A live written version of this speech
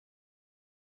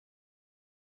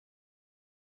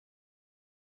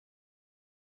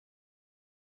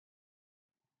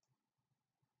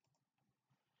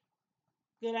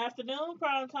Good afternoon,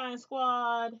 Primetime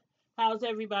Squad. How's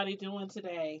everybody doing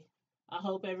today? I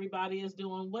hope everybody is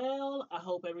doing well. I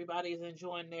hope everybody is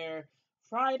enjoying their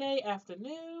Friday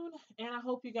afternoon. And I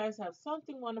hope you guys have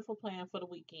something wonderful planned for the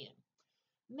weekend.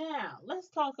 Now, let's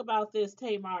talk about this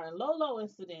Tamar and Lolo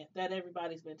incident that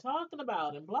everybody's been talking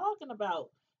about and blogging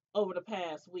about over the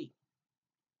past week.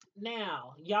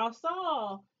 Now, y'all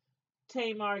saw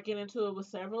Tamar get into it with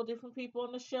several different people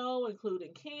on the show,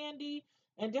 including Candy.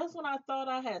 And just when I thought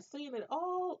I had seen it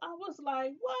all, I was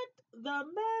like, what the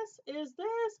mess is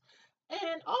this?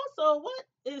 And also, what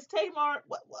is Tamar?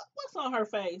 What's on her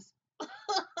face?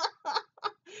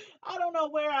 I don't know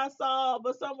where I saw,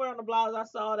 but somewhere on the blogs I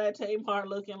saw that Tamar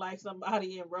looking like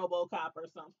somebody in RoboCop or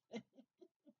something.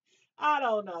 I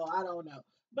don't know. I don't know.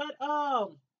 But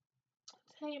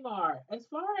Tamar, as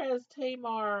far as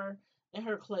Tamar and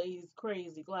her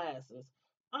crazy glasses,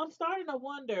 I'm starting to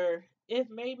wonder if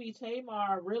maybe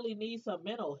Tamar really needs some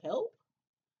mental help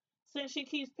since she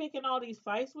keeps picking all these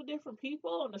fights with different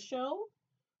people on the show.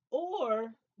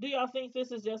 Or do y'all think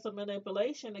this is just a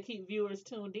manipulation to keep viewers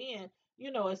tuned in,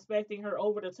 expecting her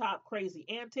over the top crazy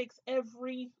antics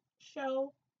every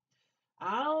show?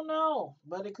 I don't know,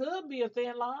 but it could be a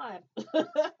thin line.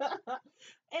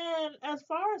 And as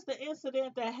far as the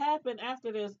incident that happened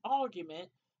after this argument,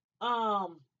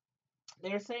 um,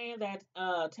 they're saying that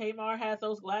Tamar had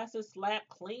those glasses slapped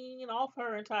clean off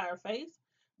her entire face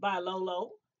by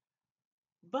Lolo,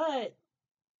 but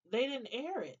they didn't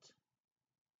air it.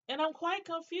 And I'm quite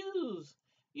confused.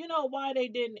 You know why they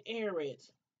didn't air it?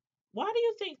 Why do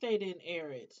you think they didn't air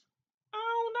it? I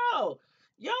don't know.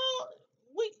 Y'all,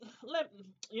 we let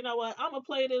you know what? I'm gonna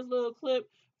play this little clip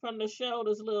from the show,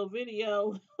 this little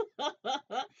video,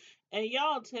 and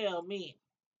y'all tell me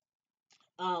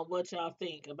what y'all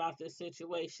think about this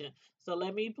situation. So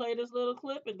let me play this little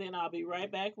clip, and then I'll be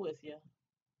right back with you.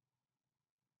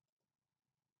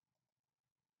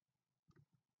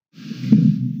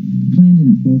 Plan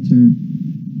didn't falter.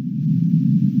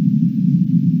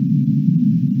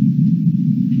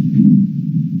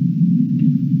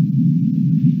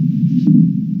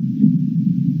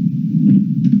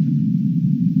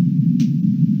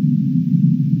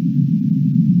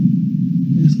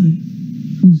 Last night.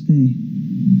 Whose day?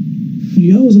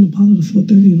 Y'all was in the parlor till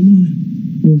 4:30 in the morning.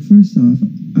 Well, first off,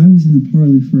 I was in the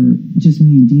parlor for just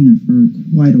me and Dina for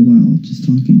quite a while, just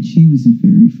talking. She was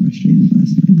very frustrated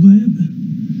last night. What happened?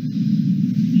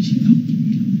 She felt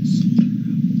Kato sold her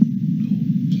out. No,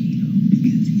 Kato,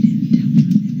 because he didn't tell her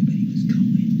everybody was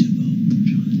going to vote for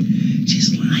Jonathan.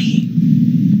 She's lying.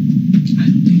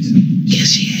 I don't think so. Yes,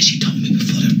 she has. She told me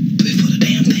before the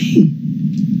damn thing.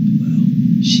 Well,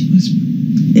 she was.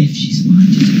 If she's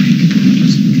lying, just break it up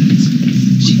just because.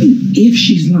 If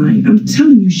she's lying, I'm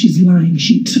telling you, she's lying.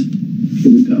 Here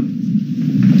we go.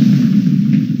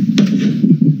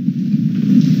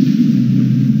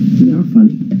 Y'all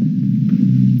funny.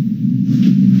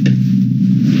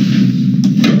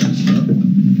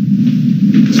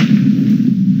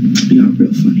 Y'all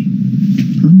real funny.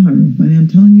 I'm not real funny. I'm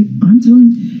telling you.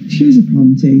 Here's the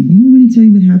problem, Tay. You want me to tell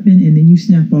you what happened, and then you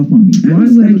snap off on me. Why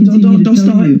would I continue to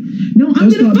tell you? No, I'm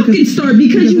gonna fucking start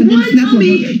because you want to tell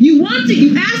me. You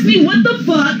asked me what the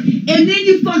fuck, and then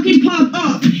you fucking pop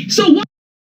off. So why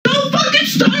don't fucking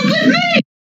start with me?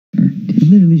 I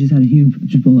literally just had a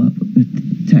huge blow up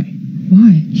with Tay.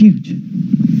 Why? Huge.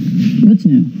 What's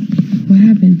new? What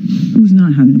happened? Who's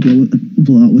not having a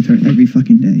blowout with her every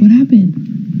fucking day? What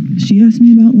happened? She asked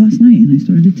me about last night, and I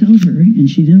started to tell her, and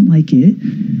she didn't like it.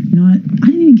 I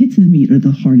didn't even get to the meat or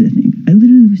the heart of the thing. I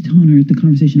literally was telling her the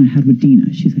conversation I had with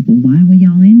Dina. She's like, well, why were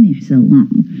y'all in there so long?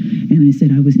 And I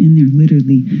said I was in there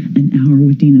literally an hour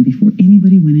with Dina before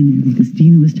anybody went in there because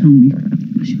Dina was telling me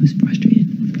she was frustrated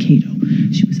with Kato.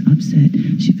 She was upset.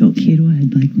 She felt Kato had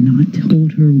not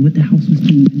told her what the house was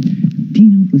doing.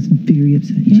 Dina was very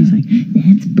upset. Yeah. She's like,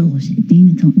 that's bullshit.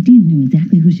 Dina knew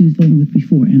exactly who she was voting with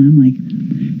before. And I'm like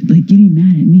getting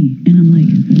mad at me. And I'm like,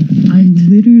 I'm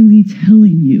literally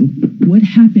telling you what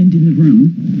happened in the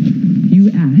room. You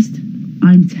asked.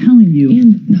 I'm telling you.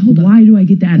 And hold on. Why do I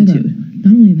get the attitude?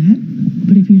 Not only that,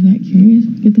 but if you're that curious,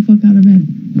 get the fuck out of bed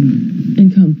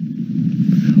and come.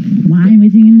 Why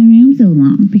was you in the room so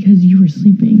long? Because you were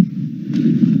sleeping.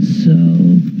 So,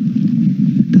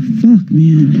 the fuck,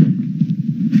 man?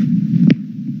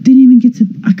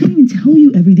 I couldn't even tell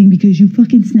you everything because you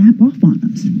fucking snap off on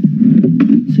us.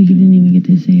 So you didn't even get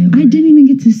to say it. I didn't even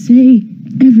get to say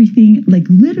everything.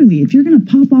 Literally, if you're gonna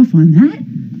pop off on that,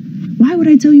 why would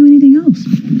I tell you anything else?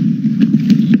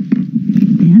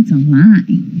 That's a lie.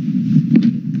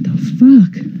 The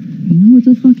fuck? You know what's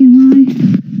a fucking lie?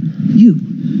 You.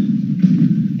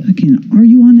 Fucking, are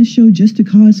you on the show just to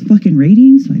cause fucking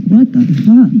ratings? Like, what the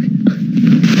fuck?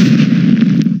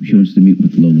 She wants to meet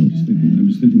with Lolo. I'm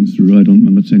just thinking this through.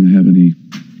 I'm not saying I have any.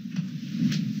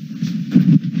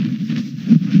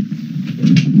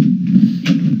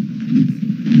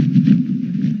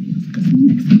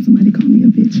 Next time somebody call me a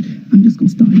bitch, I'm just gonna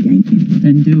start yanking.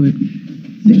 Then do it.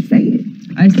 Then say it.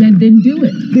 I said, then do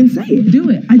it. Then say it. Do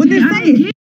it. But then say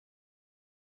it.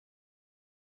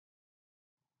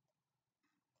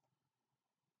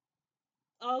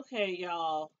 Okay,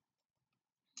 y'all.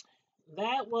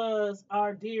 That was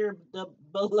our dear, the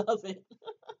beloved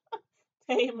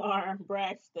Tamar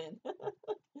Braxton.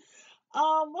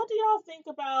 What do y'all think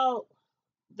about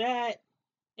that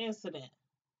incident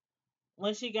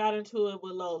when she got into it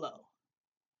with Lolo?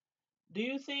 Do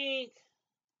you think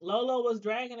Lolo was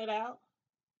dragging it out?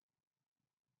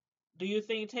 Do you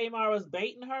think Tamar was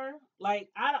baiting her? Like,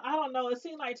 I don't know. It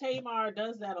seems like Tamar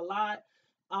does that a lot.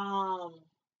 Um,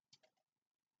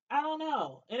 I don't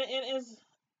know. And it is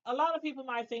a lot of people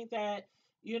might think that,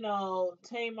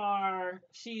 Tamar,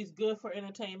 she's good for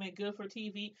entertainment, good for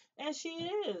TV, and she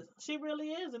is. She really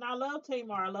is. And I love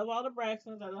Tamar. I love all the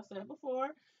Braxtons, as I said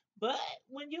before. But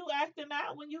when you acting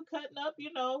out, when you cutting up,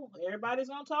 everybody's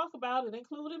gonna talk about it,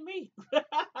 including me.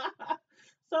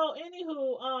 So,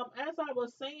 anywho, as I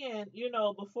was saying,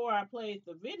 before I played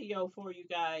the video for you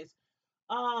guys,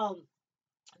 um,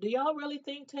 do y'all really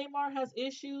think Tamar has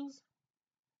issues?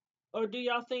 Or do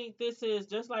y'all think this is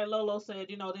just like Lolo said,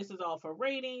 this is all for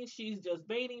ratings? She's just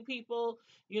baiting people,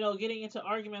 getting into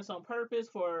arguments on purpose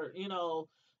for,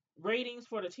 ratings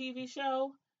for the TV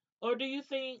show? Or do you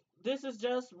think this is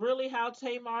just really how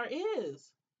Tamar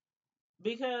is?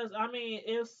 Because, I mean,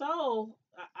 if so,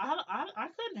 I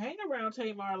couldn't hang around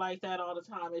Tamar like that all the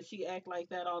time if she act like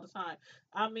that all the time.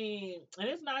 I mean, and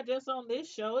it's not just on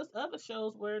this show, it's other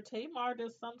shows where Tamar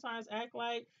just sometimes act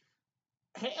like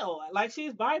hell, like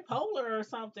she's bipolar or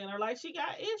something, or like she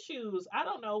got issues. I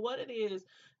don't know what it is,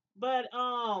 but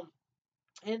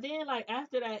and then like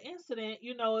after that incident,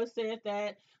 it said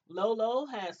that Lolo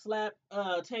had slapped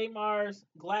Tamar's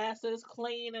glasses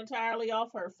clean entirely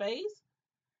off her face,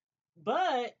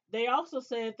 but they also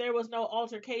said there was no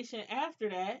altercation after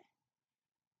that.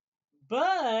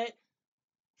 But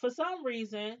for some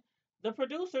reason, the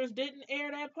producers didn't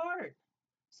air that part.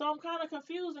 So I'm kind of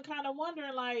confused and kind of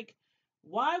wondering, like,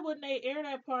 why wouldn't they air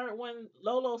that part when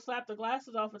Lolo slapped the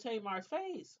glasses off of Tamar's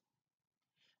face?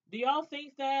 Do y'all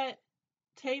think that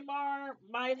Tamar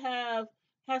might have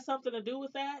had something to do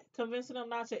with that, convincing them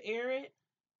not to air it?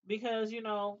 Because,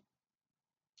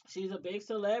 she's a big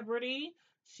celebrity.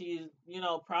 She's,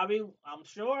 probably, I'm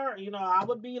sure, I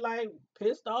would be like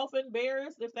pissed off,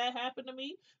 embarrassed if that happened to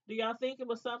me. Do y'all think it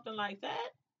was something like that?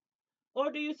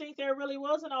 Or do you think there really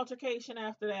was an altercation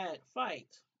after that fight?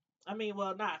 I mean,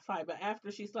 well, not fight, but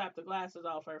after she slapped the glasses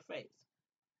off her face.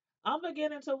 I'm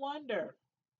beginning to wonder.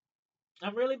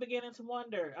 I'm really beginning to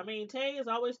wonder. I mean, Tay is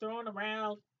always throwing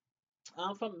around,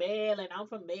 I'm from Maryland, I'm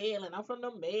from Maryland, I'm from the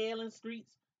Maryland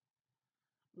streets.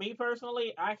 Me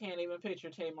personally, I can't even picture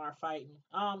Tamar fighting.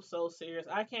 I'm so serious.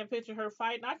 I can't picture her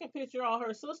fighting. I can picture all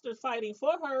her sisters fighting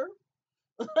for her.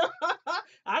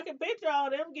 I can picture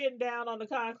all them getting down on the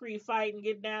concrete fighting,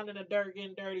 getting down in the dirt,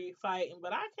 getting dirty fighting,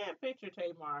 but I can't picture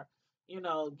Tamar,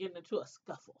 getting into a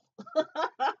scuffle.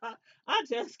 I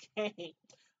just can't.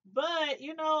 But,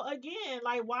 again,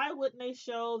 like why wouldn't they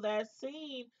show that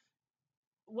scene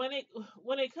when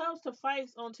it comes to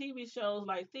fights on TV shows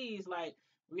like these, like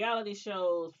reality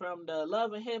shows from the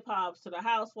Love and Hip Hops to the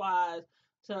Housewives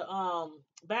to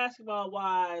Basketball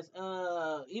Wives,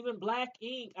 even Black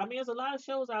Ink. I mean, there's a lot of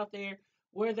shows out there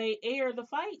where they air the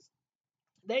fights.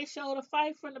 They show the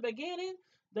fight from the beginning,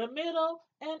 the middle,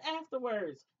 and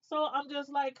afterwards. So I'm just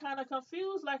like kind of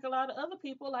confused, like a lot of other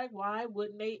people. Like, why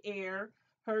wouldn't they air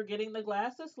her getting the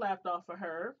glasses slapped off of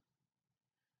her?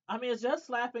 I mean, it's just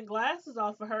slapping glasses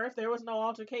off of her if there was no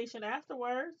altercation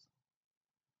afterwards.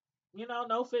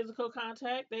 No physical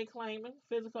contact. They claiming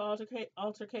physical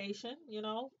altercation.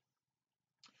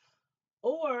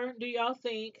 Or do y'all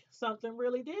think something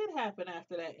really did happen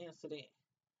after that incident?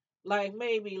 Like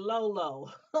maybe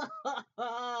Lolo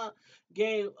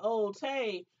gave old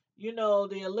Tay,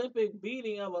 the Olympic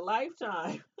beating of a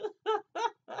lifetime.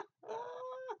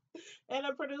 And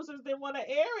the producers didn't want to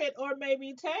air it, or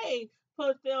maybe Tay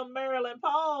put them Maryland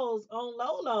paws on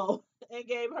Lolo and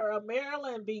gave her a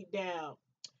Maryland beat down.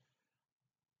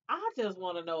 I just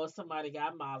want to know if somebody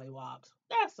got mollywopped.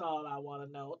 That's all I want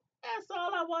to know. That's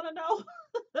all I want to know.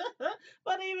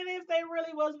 But even if there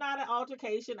really was not an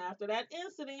altercation after that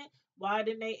incident, why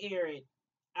didn't they air it?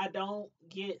 I don't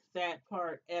get that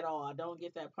part at all. I don't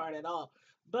get that part at all.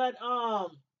 But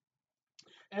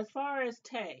as far as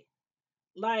Tay,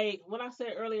 like when I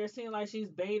said earlier, it seemed like she's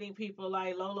baiting people.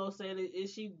 Like Lolo said,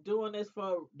 is she doing this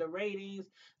for the ratings?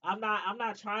 I'm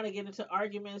not trying to get into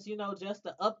arguments, just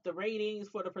to up the ratings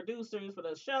for the producers for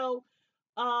the show.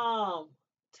 Um,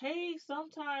 Tay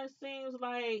sometimes seems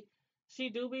like she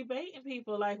do be baiting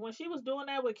people. Like when she was doing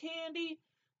that with Candy,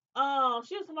 she was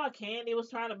talking about Candy was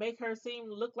trying to make her seem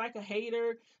look like a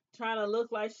hater, trying to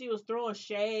look like she was throwing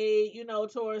shade,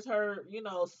 towards her,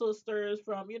 sisters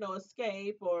from,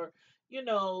 Escape or, you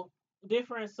know,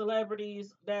 different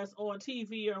celebrities that's on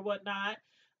TV or whatnot.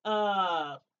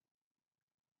 Uh,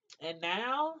 and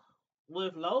now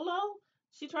with Lolo,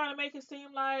 she trying to make it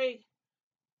seem like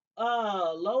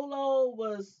Lolo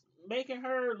was making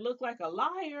her look like a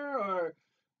liar or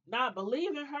not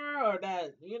believing her or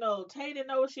that, Tay didn't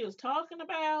know what she was talking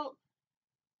about.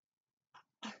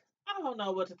 I don't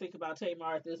know what to think about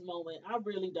Tamar at this moment. I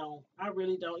really don't. I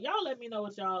really don't. Y'all let me know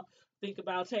what y'all think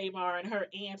about Tamar and her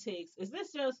antics. Is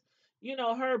this just,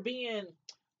 her being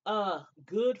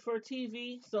good for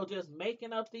TV, so just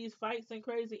making up these fights and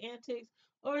crazy antics?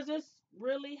 Or is this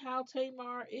really how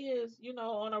Tamar is,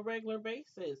 on a regular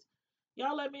basis?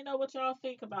 Y'all let me know what y'all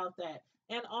think about that.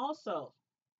 And also,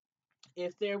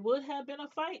 if there would have been a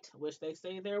fight, which they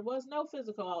say there was no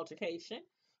physical altercation,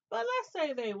 but let's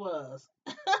say there was.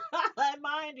 And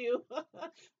mind you,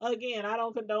 again, I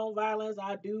don't condone violence.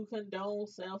 I do condone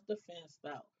self defense,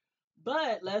 though.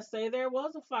 But let's say there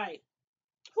was a fight.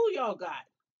 Who y'all got?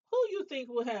 Who you think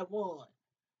would have won?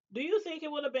 Do you think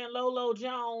it would have been Lolo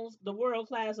Jones, the world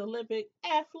class Olympic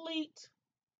athlete?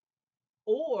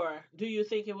 Or do you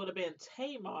think it would have been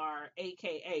Tamar,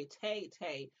 aka Tay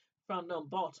Tay, from them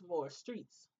Baltimore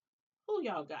streets? Who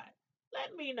y'all got?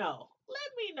 Let me know.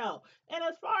 Let me know. And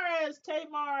as far as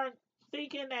Tamar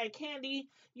thinking that Candy,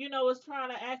 was trying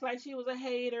to act like she was a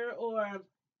hater or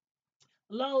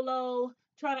Lolo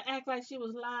trying to act like she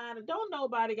was lying, don't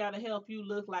nobody got to help you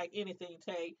look like anything,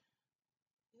 Tay.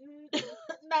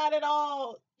 Not at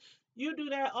all. You do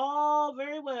that all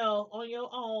very well on your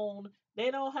own. They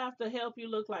don't have to help you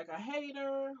look like a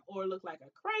hater or look like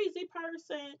a crazy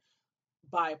person,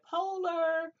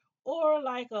 bipolar, or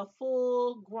like a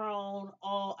full grown,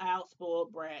 all out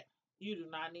spoiled brat. You do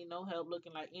not need no help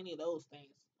looking like any of those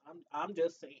things. I'm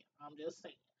just saying. I'm just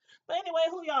saying. But anyway,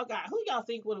 who y'all got? Who y'all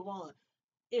think would have won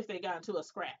if they got into a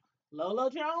scrap? Lolo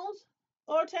Jones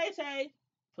or Tay Tay?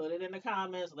 Put it in the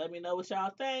comments. Let me know what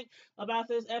y'all think about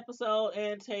this episode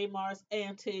and Tamar's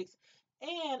antics.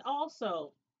 And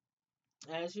also,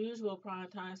 as usual,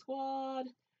 Primetime Squad,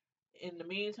 in the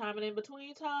meantime and in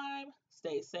between time,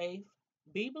 stay safe,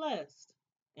 be blessed,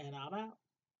 and I'm out.